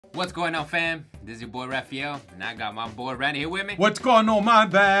What's going on, fam? This is your boy Raphael, and I got my boy Randy here with me. What's going on, my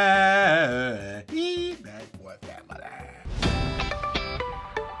bad? Bad boy family.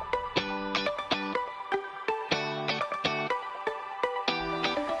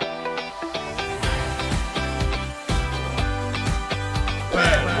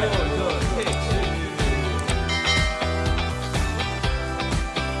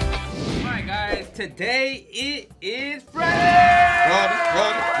 Alright, guys, today it is Friday!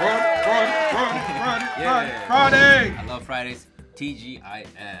 Friday! I love Fridays. TGIF.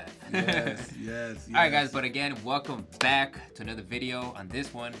 Yes. Alright, guys, but again, welcome back to another video. On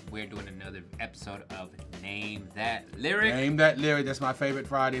this one, we're doing another episode of Name That Lyric. Name That Lyric. That's my favorite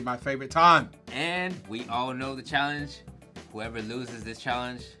Friday, my favorite time. And we all know the challenge. Whoever loses this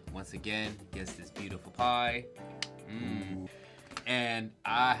challenge, once again, gets this beautiful pie. And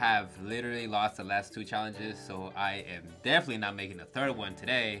I have literally lost the last two challenges, so I am definitely not making the third one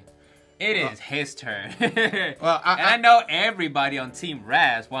today. It is his turn. I know everybody on Team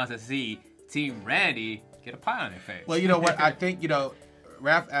Raz wants to see Team Randy get a pie on their face. Well, you know what? I think,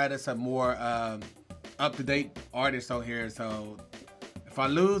 Raph added some more up-to-date artists on here, so if I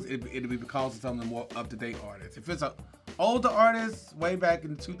lose, it'll be because of some of the more up-to-date artists. If it's an older artist, way back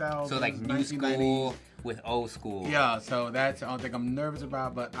in the 2000s, so like new school with old school. Yeah, so that's the only thing I'm nervous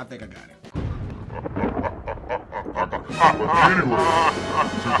about, but I think I got it. But anyway,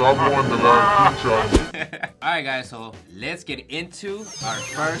 since I've won the last two challenges. Alright, guys, so let's get into our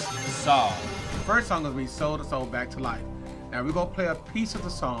first song. The first song is going to be Soul to Soul, Back to Life. Now, we're going to play a piece of the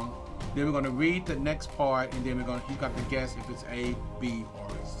song, then we're going to read the next part, and then you got to guess if it's A, B, or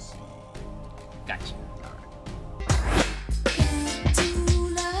C. Gotcha.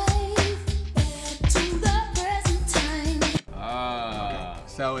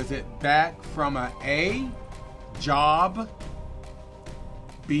 So is it back from A, job,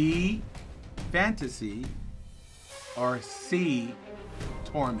 B, fantasy, or C,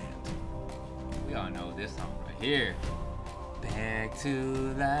 torment? We all know this song right here. Back to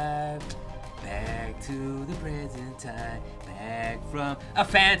life, back to the present time, back from a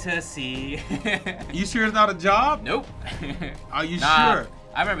fantasy. You sure it's not a job? Nope. Are you sure?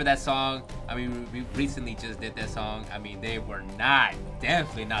 I remember that song. I mean, we recently just did that song. I mean, they were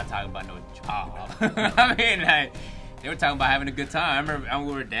definitely not talking about no job. I mean, like, they were talking about having a good time. I remember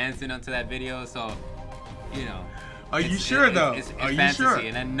we were dancing onto that video, so, Are you sure, though? It's Are you fantasy, sure?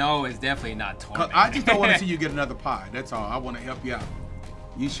 And I know it's definitely not torment. I just don't want to see you get another pie. That's all. I want to help you out.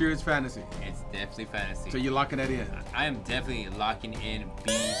 You sure it's fantasy? It's definitely fantasy. So you're locking that in? I am definitely locking in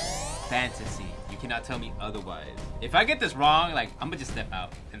B, fantasy. You cannot tell me otherwise. If I get this wrong, like, I'm gonna just step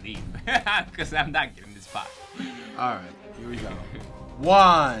out and leave because I'm not getting this pie. All right, here we go.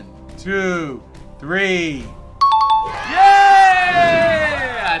 1, 2, 3. Yeah!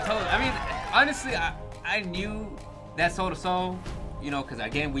 I mean, honestly, I knew that Soul to Soul, because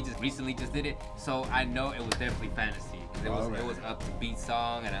again, we just recently did it, so I know it was definitely fantasy. Because it was up to beat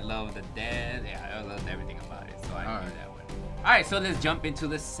song, and I love the dance. Yeah, I loved everything about it, so I knew that one. All right, so let's jump into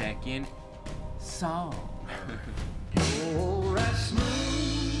the second song.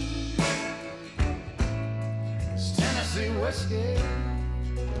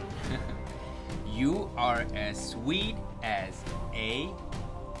 You are as sweet as A,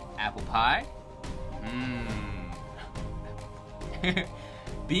 apple pie.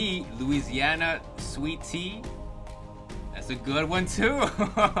 B, Louisiana sweet tea. That's a good one too.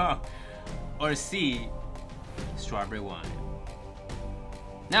 Or C, strawberry wine.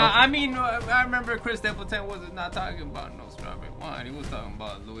 Now, I mean, I remember Chris Stapleton was not talking about no strawberry wine. He was talking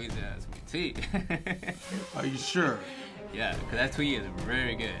about Louisiana sweet tea. Are you sure? Yeah, because that tea is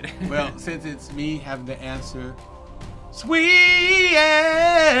very good. Well, since it's me having the answer, sweet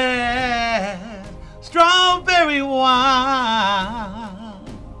as strawberry wine.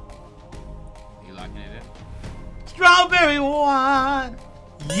 You locking it in? Strawberry wine.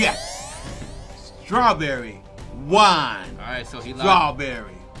 Yes. Strawberry wine. All right, so he locked.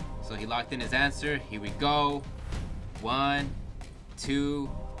 Strawberry. So he locked in his answer. Here we go. 1, 2,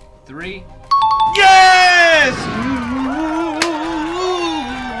 3. Yes! Ooh,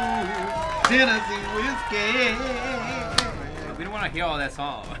 Tennessee whiskey. We don't want to hear all that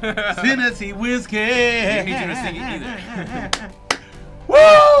song. Tennessee whiskey. I need you to sing it either.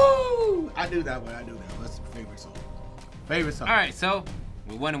 Woo! I do that one. That's my favorite song. All right, so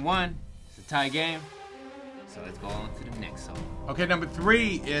we're 1-1. It's a tie game. So let's go on to the next song. Okay, number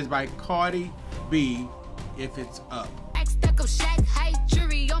 3 is by Cardi B, If It's Up.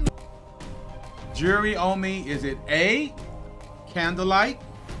 Jury on me, is it A, Candlelight,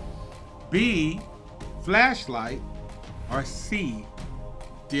 B, Flashlight, or C,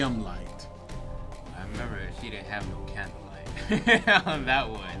 dim light. I remember she didn't have no candlelight on that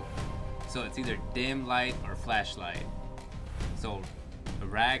one. So it's either dim light or flashlight. So the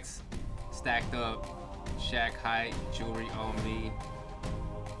racks stacked up, shack height, jewelry on me.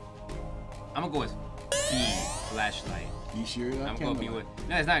 I'm gonna go with B, flashlight. You sure? I'm gonna be with.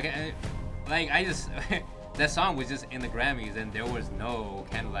 No, it's not. Like I just. That song was just in the Grammys and there was no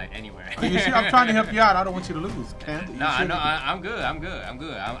candlelight anywhere. Are you sure? I'm trying to help you out. I don't want you to lose. No, I'm good. I'm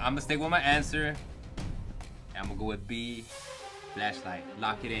gonna stick with my answer. I'm gonna go with B, flashlight.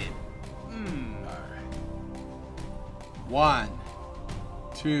 Lock it in. All right. 1,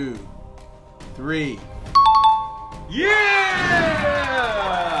 2, 3. Yeah!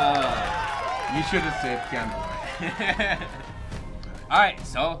 You should have said candlelight. All right,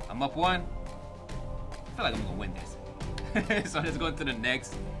 so I'm up 1. I feel like I'm gonna win this. So let's go into the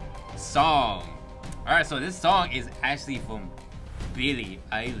next song. All right, so this song is actually from Billie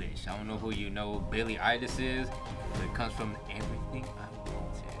Eilish. I don't know who you know Billie Eilish is, but it comes from Everything I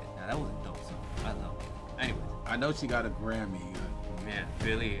Wanted. Now that was a dope song. I love it. Anyways. I know she got a Grammy. Man,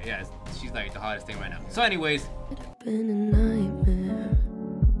 Billie, yeah, she's like the hottest thing right now. So anyways. It have been a nightmare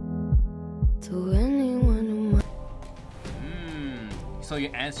to anyone who might. So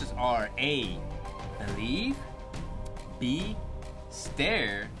your answers are A, believe, B,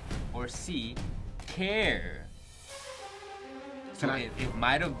 stare, or C, care. So it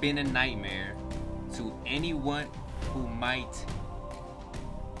might have been a nightmare to anyone who might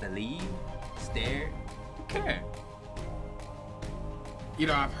believe, stare, or care. You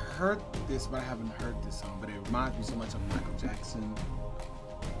know, I've heard this, but I haven't heard this song. But it reminds me so much of Michael Jackson.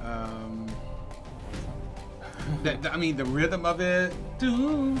 I mean, the rhythm of it.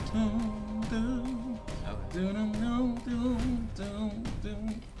 Doom, doom, doom. Doom, doom, doom, doom,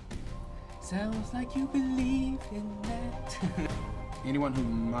 doom. Sounds like you believe in that. Anyone who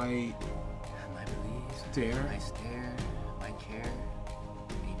might believe, might stare, might care,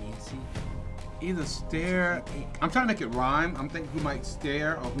 maybe and see. Either stare. I'm trying to make it rhyme. I'm thinking who might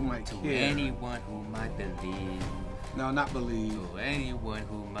stare or who might care. Anyone who might believe. No, not believe. To anyone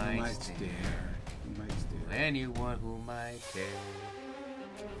who might stare. Who might stare. To anyone who might care.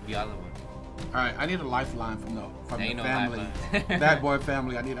 The other one. All right, I need a lifeline from the family. Bad boy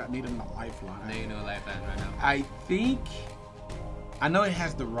family. I need a lifeline. There ain't no lifeline right now. I think I know it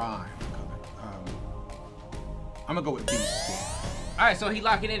has the rhyme. I'm gonna go with B, stare. All right, so he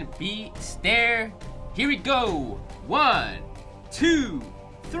locked it in. B, stare. Here we go. 1, 2,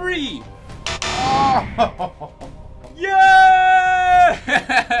 3. Oh. Yeah!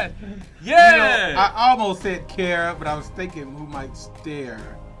 Yeah! You know, I almost said care, but I was thinking who might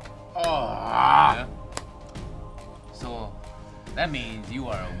stare. Oh. Yeah. So that means you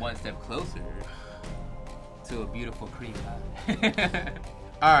are one step closer to a beautiful cream pie.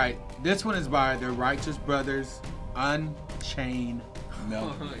 All right, this one is by the Righteous Brothers, Unchained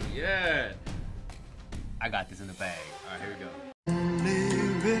Melody. Oh, yeah. I got this in the bag. All right, here we go. Only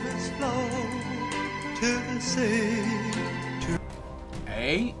rivers flow to the sea.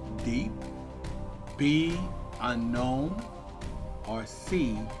 A, deep, B, unknown, or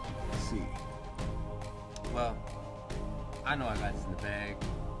C, sea. Well, I know I got this in the bag.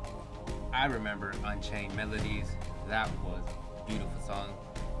 I remember Unchained Melodies. That was a beautiful song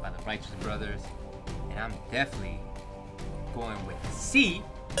by the Righteous Brothers. And I'm definitely going with C.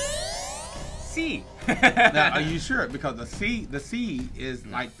 C. Now, are you sure? Because the C is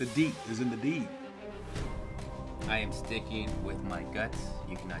like the deep, is in the deep. I am sticking with my guts.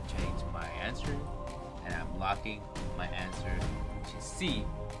 You cannot change my answer. And I'm locking my answer, which is C.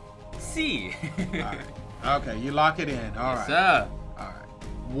 C. All right. Okay, you lock it in. All right. Sir. All right.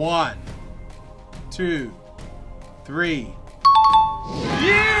 1, 2, 3.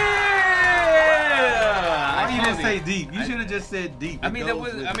 Yeah! Why you didn't say deep? You should have just said deep. I mean,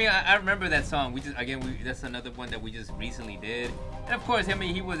 I remember that song. That's another one that we just recently did. And of course, I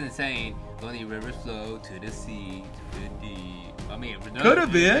mean, he wasn't saying "Only rivers flow to the sea, to the deep." I mean, could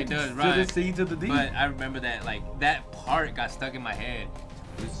have been it does to rhyme, the sea, to the deep. But I remember that, like, that part got stuck in my head.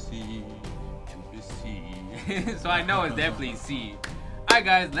 To the sea, to the sea. So I know it's definitely C. All right,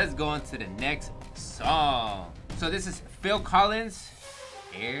 guys, let's go on to the next song. So this is Phil Collins,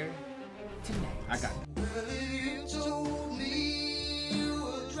 Air Tonight. I got it.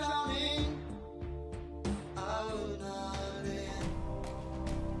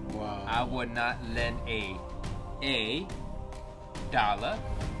 Wow. I would not lend A dollar,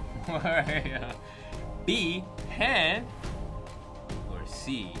 or B, hand, or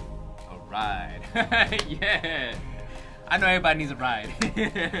C, a ride. Yeah. I know everybody needs a ride.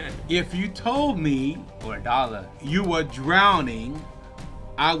 If you told me or a dollar, you were drowning,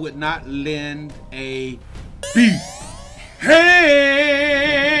 I would not lend a beef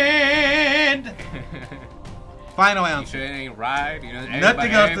hand. Final You answer. sure it ain't ride? You know,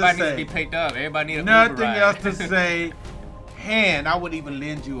 Nothing else to everybody needs say. to be picked up. Everybody needs a Nothing Uber ride. else to say. Hand. I would even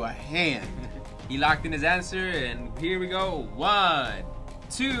lend you a hand. He locked in his answer, and here we go. 1,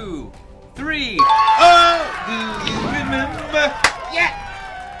 2, 3. Oh, do you remember? Yeah.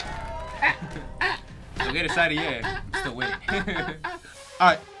 So get excited, yeah. I'm still winning. All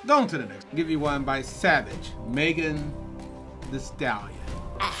right, go on to the next. Give you one by Savage, Megan Thee Stallion.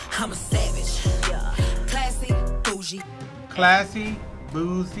 I'm a savage. Yeah. Classy, bougie. Classy,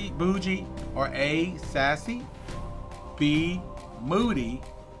 bougie, or A, sassy, B, moody,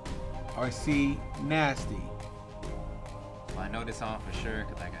 or C, nasty. Well, I know this song for sure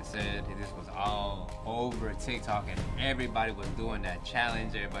because, like I said, this was all over TikTok and everybody was doing that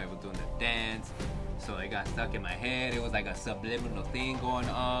challenge. Everybody was doing the dance. So it got stuck in my head. It was like a subliminal thing going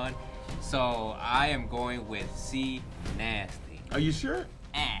on. So I am going with C, nasty. Are you sure?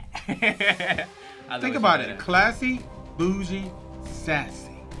 Think about it. Classy, bougie,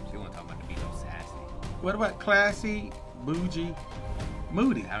 sassy. She won't talk about the beat no sassy. What about classy, bougie,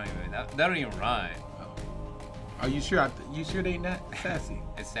 moody? I don't even. That don't even rhyme. Are you sure? You sure they not sassy?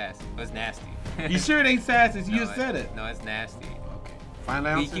 It's sassy, but it's nasty. You sure it ain't sassy? You No, just said it. No, it's nasty. Okay.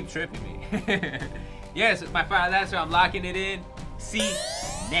 Final You answer. keep tripping me. Yes, my final answer. I'm locking it in. C,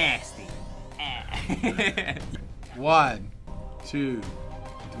 nasty. 1, 2,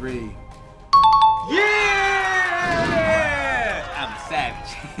 3. Yeah! I'm a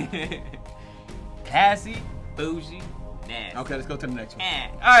savage. Classy, bougie, nasty. Okay, let's go to the next one.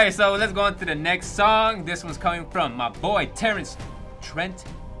 All right, so let's go on to the next song. This one's coming from my boy Terrence Trent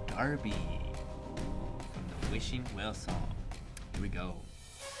D'Arby from the Wishing Well song. Here we go.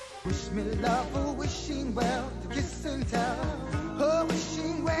 Wish me love, oh, wishing well, to kiss and tell, oh,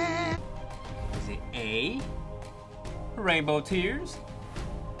 wishing well. Is it A, rainbow tears,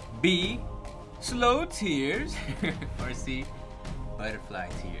 B, slow tears, or C, butterfly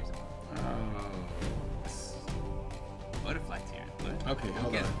tears? Butterfly tears. What? Okay,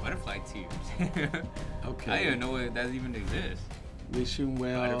 hold Yes, on. butterfly tears. Okay. I didn't even know it that even exists. Wishing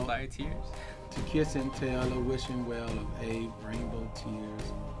well. Butterfly tears. To kiss and tell, a wishing well of A, rainbow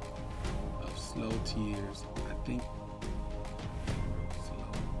tears, of slow tears. I think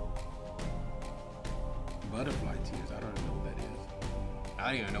slow. Butterfly tears. I don't know what that is. I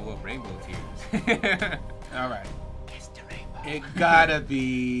don't even know what rainbow tears. All right. It's the rainbow. It gotta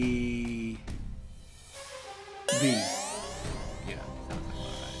be B. Yeah, sounds like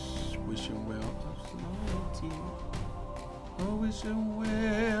butterfly. Wishing well of slow tears. Oh, wishing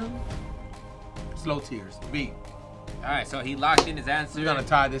well. Slow tears. B. All right, so he locked in his answer. You're gonna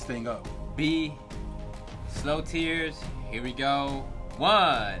tie this thing up. B, slow tears. Here we go.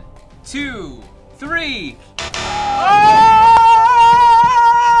 1, 2, 3.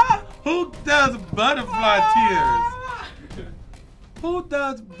 Who does butterfly tears? Who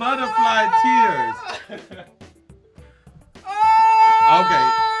does butterfly tears? Okay.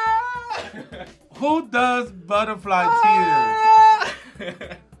 Who does butterfly tears?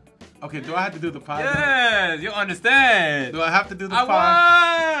 Okay, do I have to do the pie? Yes, you understand. Do I have to do the I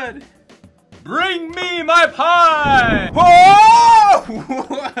pie? won. Bring me my pie.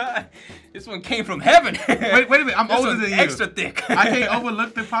 Whoa! This one came from heaven. Wait a minute. I'm This older one's than you. extra thick. I can't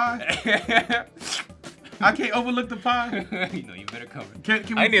overlook the pie. I can't overlook the pie. You know, you better cover. Can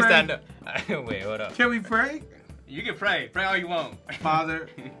we I need to pray? stand up. Wait, hold up. Can we pray? You can pray. Pray all you want. Father,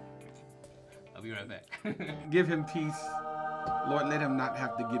 I'll be right back. give him peace. Lord, let him not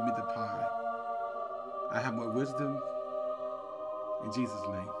have to give me the pie. I have more wisdom. In Jesus'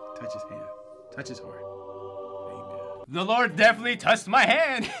 name, touch his hand. Touch his heart. Amen. The Lord definitely touched my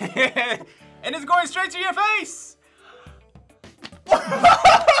hand. And it's going straight to your face.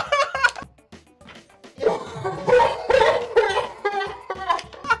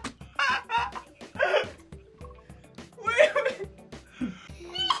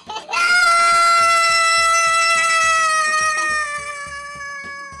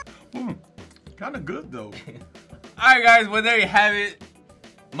 Kind of good though. Alright guys, well there you have it.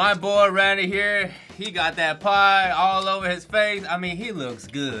 My boy Randy here, he got that pie all over his face. I mean, he looks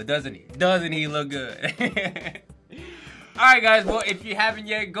good, doesn't he? Doesn't he look good? Alright guys, well if you haven't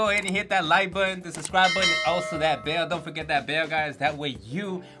yet, go ahead and hit that like button, the subscribe button, and also that bell. Don't forget that bell guys, that way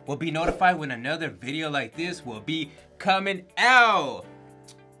you will be notified when another video like this will be coming out.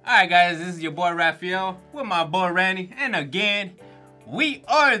 Alright guys, this is your boy Raphael with my boy Randy, and again, we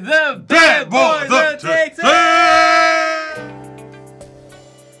are the Bad Boys of Texas!